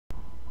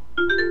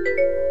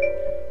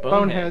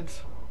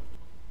Boneheads.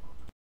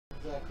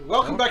 Exactly.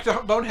 Welcome back to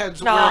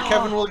Boneheads, No. where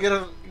Kevin will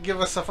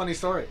give us a funny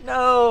story.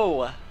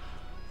 No.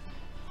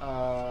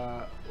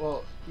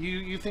 Well,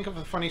 you think of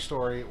a funny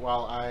story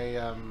while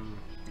I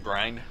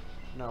Grind.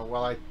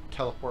 while I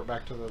teleport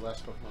back to the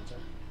last Pokemon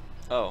Center.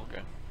 Oh,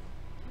 okay.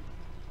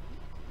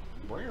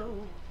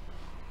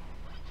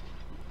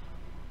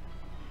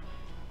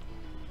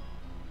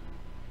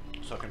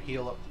 So I can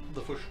heal up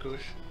the Fush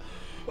Kush.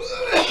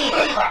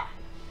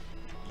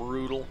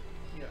 Brutal.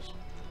 Yes.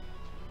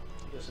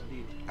 Yes,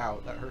 indeed. Ow,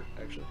 that hurt,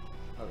 actually.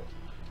 Okay.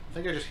 I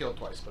think I just healed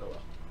twice, but oh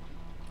well.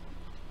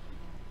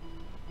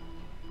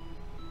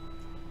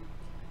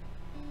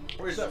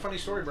 Where's that funny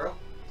story, bro?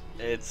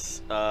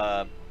 It's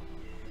not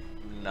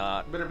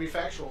Better be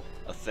factual.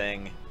 a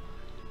thing.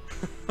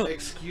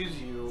 Excuse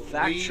you.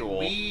 Factual.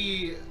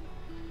 We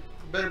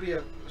better be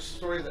a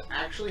story that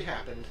actually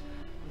happened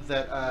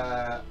that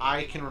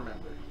I can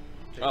remember.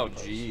 Oh, Taking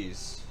place.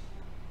 jeez.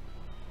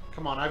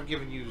 Come on, I've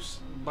given you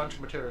a bunch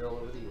of material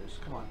over the years.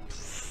 Come on.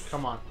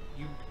 Come on.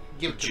 You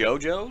give it to me.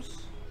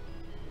 JoJo's?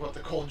 What,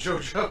 the cold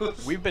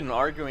JoJo's? We've been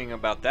arguing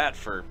about that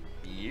for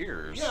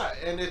years. Yeah,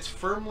 and it's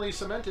firmly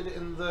cemented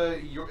in the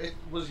it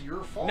was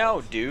your fault.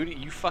 No, dude,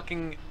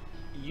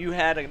 you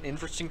had an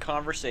interesting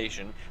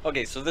conversation.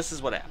 Okay, so this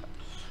is what happened.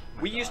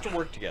 We used to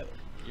work together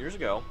years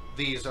ago.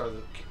 This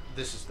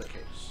is the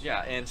case.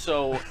 Yeah, and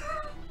so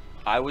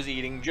I was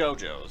eating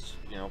JoJo's,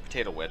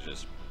 potato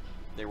wedges.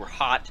 They were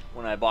hot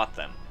when I bought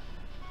them.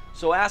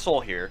 So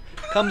asshole here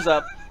comes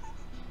up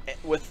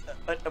with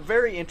a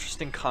very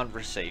interesting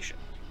conversation.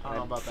 I don't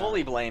know about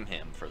fully blame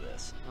him for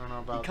this. I don't know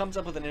about He comes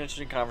up with an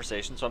interesting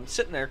conversation, so I'm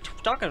sitting there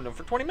talking to him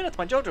for 20 minutes.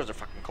 My JoJo's are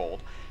fucking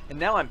cold, and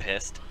now I'm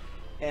pissed.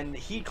 And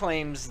he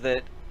claims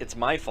that it's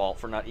my fault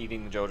for not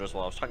eating the JoJo's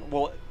while I was talking.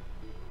 Well,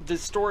 the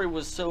story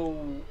was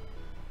so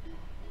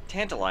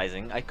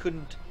tantalizing, I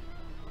couldn't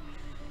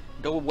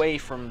go away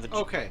from the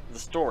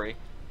story.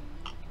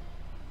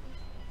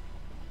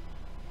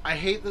 I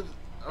hate that.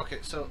 Okay,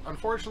 so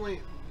unfortunately,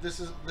 this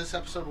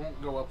episode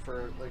won't go up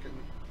for like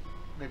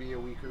maybe a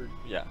week or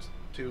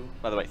two.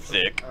 By the way,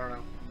 thick. I don't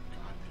know.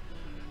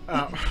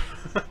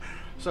 God.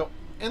 So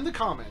in the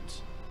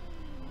comments,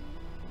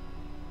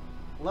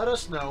 let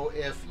us know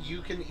if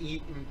you can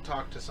eat and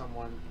talk to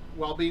someone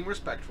while being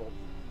respectful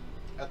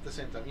at the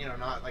same time.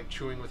 Not like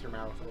chewing with your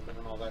mouth open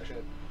and all that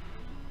shit.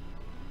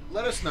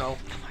 Let us know.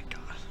 Oh my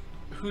god.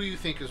 Who you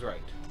think is right.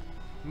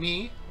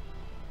 Me,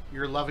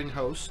 your loving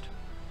host,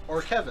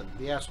 or Kevin,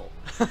 the asshole.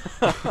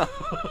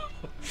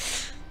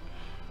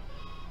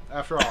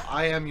 After all,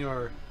 I am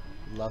your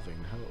loving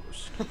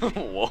host.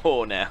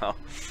 Whoa, now.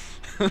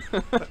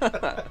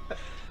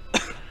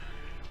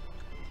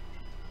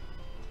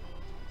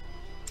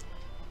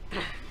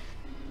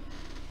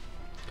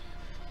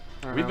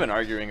 We've been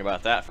arguing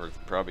about that for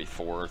probably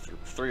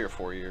 3 or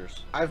 4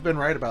 years. I've been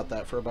right about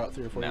that for about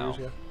 3 or 4 years,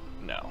 yeah.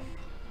 No.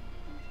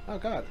 Oh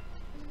god.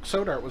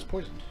 Sodart was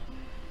poisoned.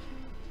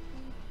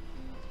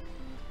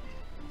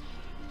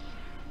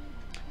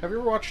 Have you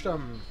ever watched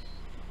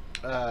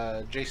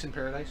Jason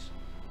Paradise?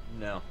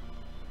 No.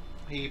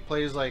 He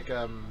plays like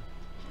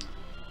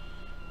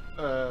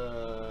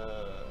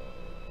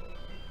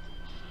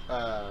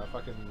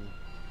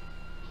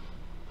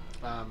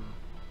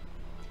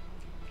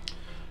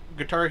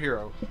Guitar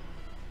Hero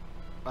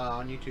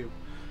on YouTube,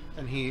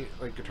 and he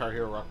like Guitar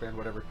Hero Rock Band,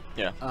 whatever.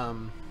 Yeah.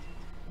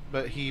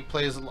 But he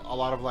plays a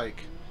lot of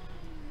like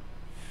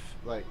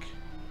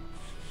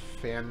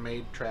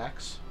fan-made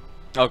tracks.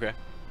 Okay.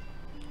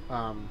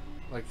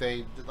 Like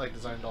they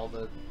designed all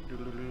the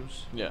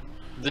doodle-doos. Yeah.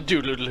 The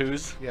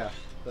doodle-doos. Yeah,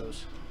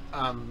 those.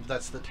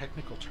 That's the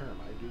technical term,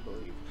 I do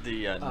believe.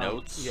 The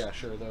notes. Yeah,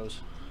 sure, those.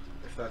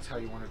 If that's how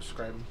you want to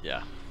describe them.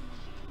 Yeah.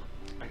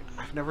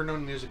 I've never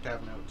known music to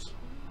have notes.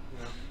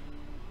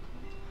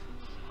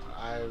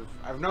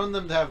 I've known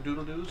them to have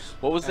doodle-doos.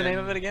 What was the name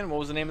of it again? What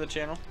was the name of the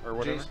channel or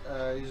whatever?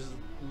 His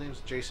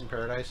name's Jason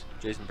Paradise.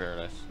 Jason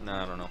Paradise. No,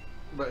 I don't know.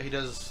 But he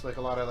does like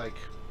a lot of like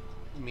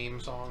meme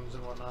songs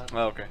and whatnot.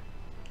 Oh, okay.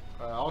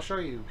 I'll show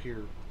you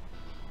here,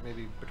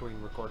 maybe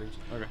between recordings.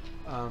 Okay.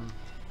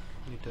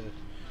 Need to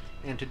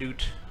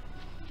antidote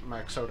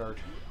Max Sodart.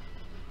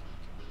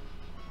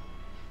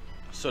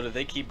 So do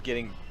they keep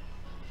getting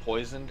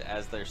poisoned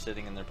as they're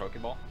sitting in their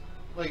Pokeball?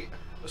 Like,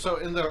 so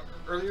in the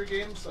earlier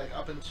games, like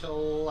up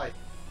until I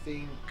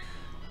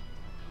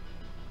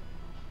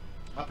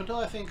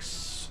think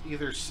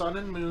either Sun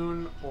and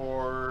Moon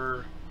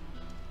or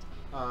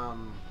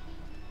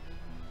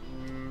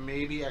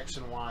maybe X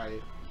and Y,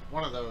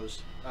 one of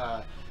those.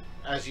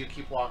 As you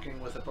keep walking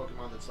with a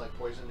Pokemon that's like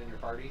poisoned in your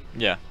party,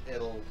 Yeah.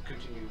 it'll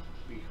continue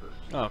to be hurt.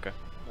 Oh, okay.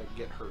 Like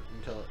get hurt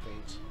until it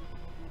faints.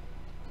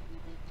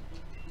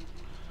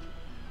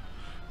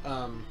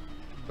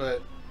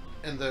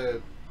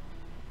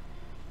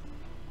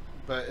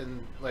 But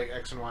in like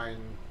X and Y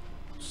and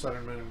Sun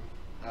and Moon,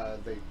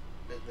 they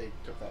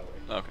took that away.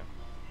 Okay.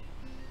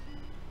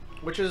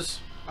 Which is,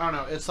 I don't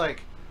know, it's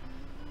like,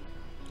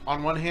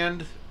 on one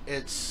hand,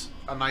 it's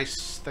a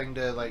nice thing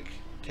to like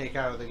take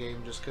out of the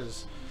game just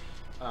because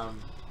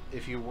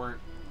if you weren't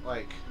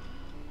like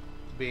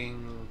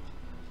being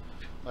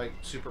like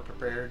super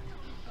prepared,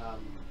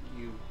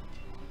 you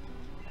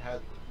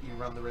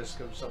run the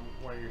risk of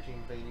one of your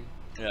team fainting.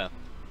 Yeah.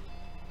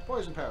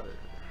 Poison powder.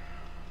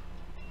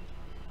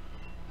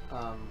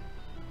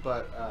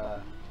 But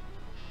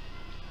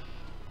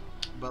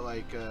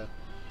like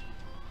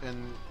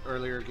in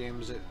earlier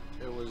games, it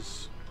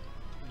was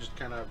just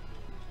kind of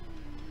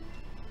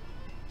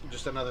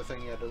just another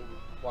thing you had to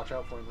watch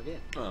out for in the game.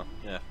 Oh,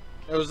 yeah.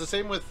 It was the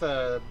same with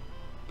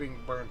being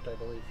burnt, I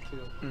believe, too.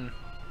 Mm.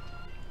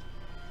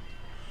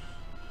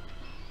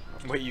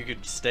 Wait, you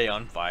could stay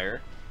on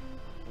fire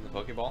in the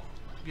Pokeball?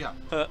 Yeah.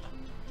 Or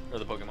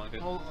the Pokemon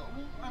could? Well,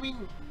 I mean,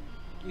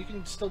 you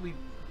can still be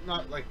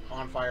not like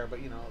on fire, but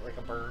you know, like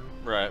a burn.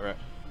 Right, right.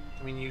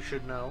 I mean, you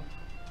should know.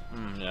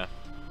 Yeah.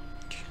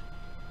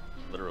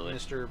 Literally.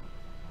 Mr.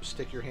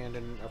 Stick your hand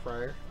in a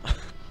fryer.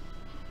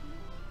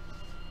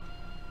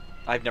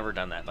 I've never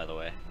done that, by the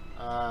way.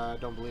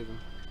 Don't believe him.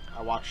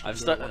 I watched. I've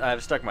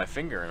stuck my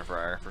finger in a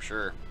fryer for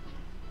sure.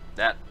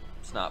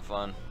 That's not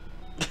fun.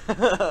 I'm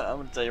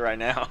gonna tell you right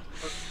now.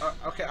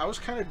 Okay, I was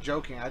kind of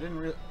joking. I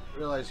didn't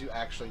realize you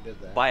actually did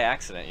that. By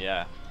accident,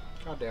 yeah.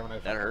 God damn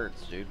it! That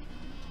hurts, dude.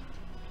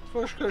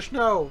 Push,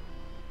 no.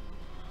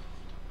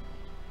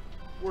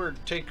 Word,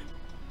 take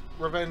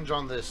revenge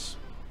on this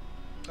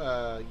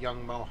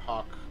young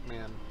Mohawk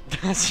man.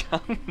 This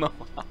young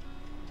Mohawk.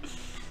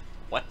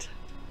 What?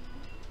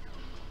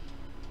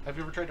 Have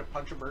you ever tried to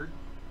punch a bird?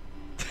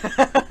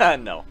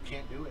 No.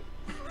 Can't do it.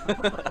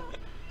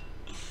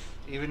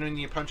 Even when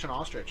you punch an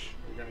ostrich,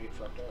 you're gonna get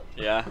fucked up.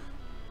 Yeah.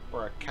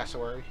 Or a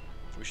cassowary.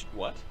 We should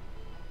what?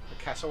 A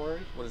cassowary?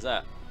 What is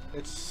that?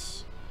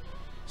 It's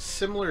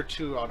similar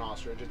to an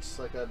ostrich. It's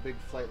like a big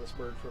flightless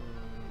bird from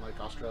like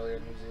Australia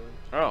and New Zealand.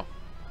 Oh.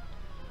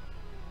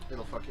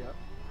 It'll fuck you up.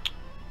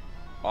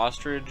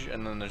 Ostrich,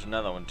 and then there's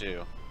another one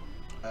too.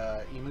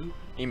 Emu?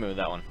 Emu,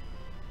 that one.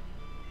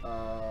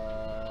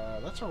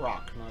 That's a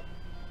rock, not...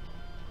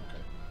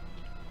 Okay.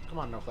 Come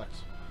on, no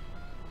flex.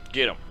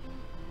 Get him.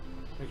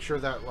 Make sure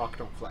that rock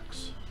don't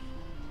flex.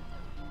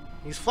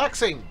 He's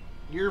flexing!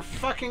 You're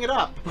fucking it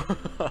up!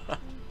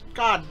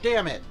 God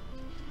damn it!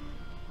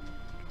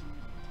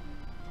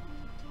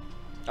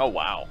 Oh,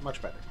 wow. Much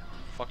better.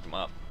 Fucked him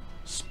up.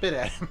 Spit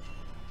at him.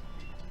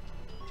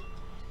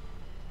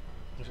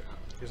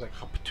 He's like,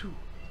 hop-two.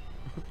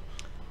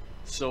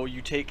 So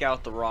you take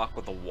out the rock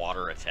with a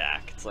water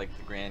attack. It's like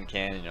the Grand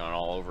Canyon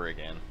all over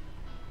again.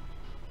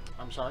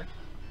 I'm sorry?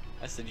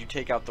 I said you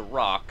take out the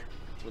rock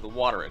with a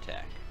water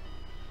attack.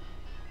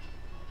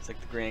 It's like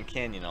the Grand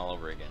Canyon all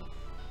over again.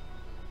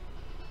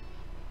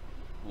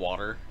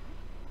 Water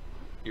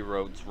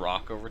erodes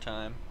rock over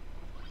time.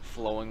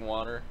 Flowing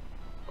water.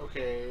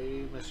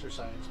 Okay, Mr.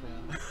 Science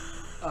Man.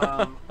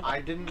 I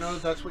didn't know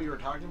that's what you were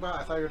talking about.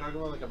 I thought you were talking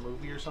about like a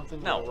movie or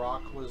something. No. Where the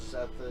rock was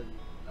at the...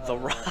 The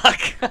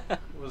rock?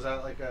 Was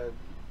that like the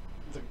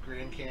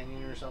Grand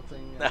Canyon or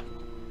something? And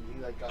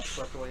he like got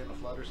swept away in the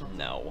flood or something?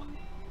 No.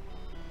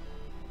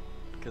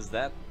 Because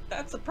that's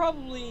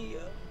probably...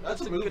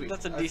 that's a movie.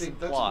 That's a I decent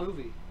think plot. that's a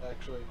movie,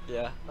 actually.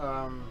 Yeah.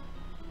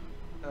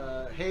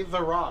 Hey, The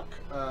Rock.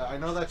 I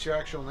know that's your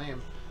actual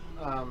name.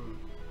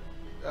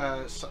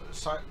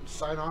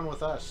 Sign on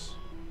with us.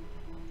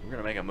 We're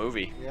gonna make a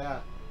movie.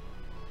 Yeah.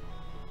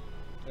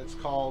 It's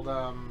called,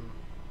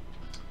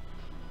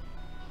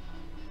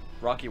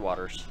 Rocky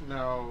Waters.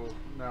 No.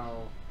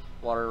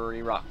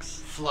 Watery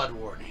Rocks. Flood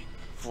warning.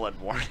 Flood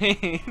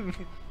warning.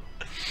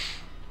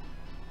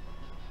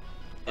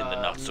 In the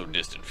not so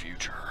distant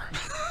future.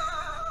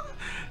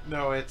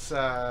 No, it's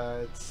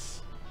God,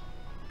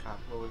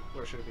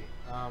 where should it be?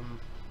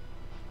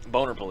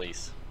 Boner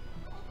Police.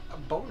 A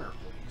Boner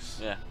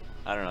Police. Yeah.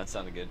 I don't know, it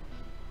sounded good.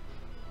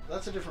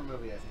 That's a different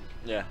movie, I think.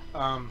 Yeah.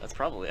 That's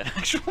probably an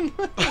actual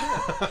movie.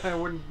 I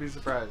wouldn't be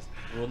surprised.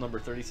 Rule number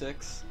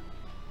 36?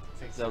 I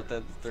think Is that what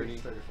that 30?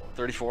 34.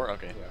 34?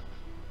 Okay. Yeah.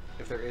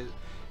 If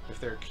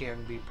there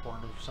can be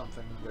porn of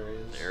something, there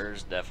is.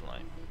 There's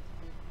definitely.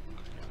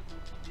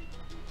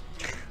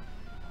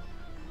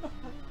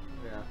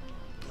 Yeah.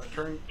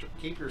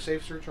 Keep your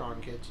safe search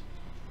on, kids.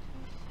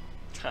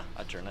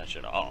 I turn that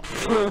shit off.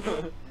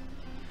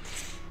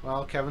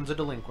 Well, Kevin's a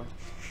delinquent.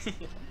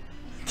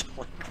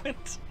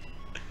 Delinquent?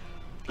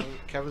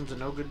 Kevin's a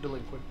no good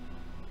delinquent.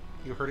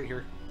 You heard it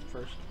here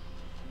first.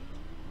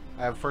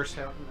 I have first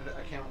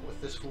account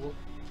with this fool.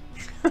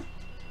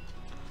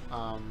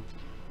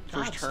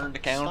 First turn to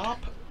count. Stop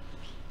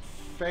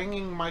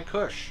fanging my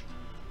cush.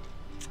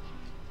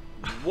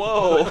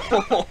 Whoa!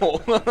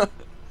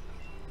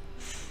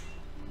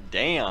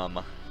 Damn.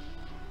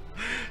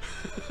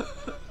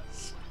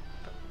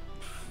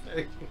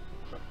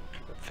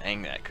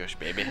 Fang that kush,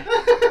 baby.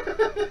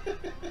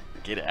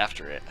 Get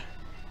after it.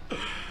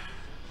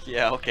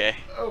 Yeah, okay.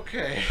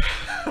 Okay.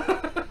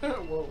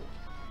 Whoa.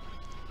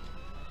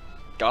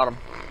 Got him.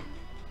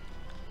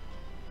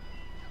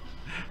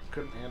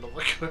 Couldn't handle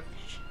the kush.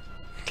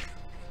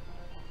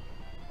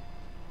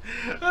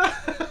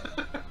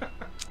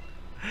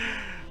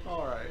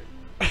 Alright.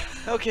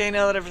 Okay,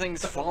 now that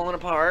everything's falling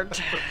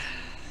apart,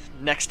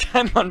 next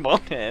time on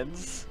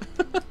Boneheads.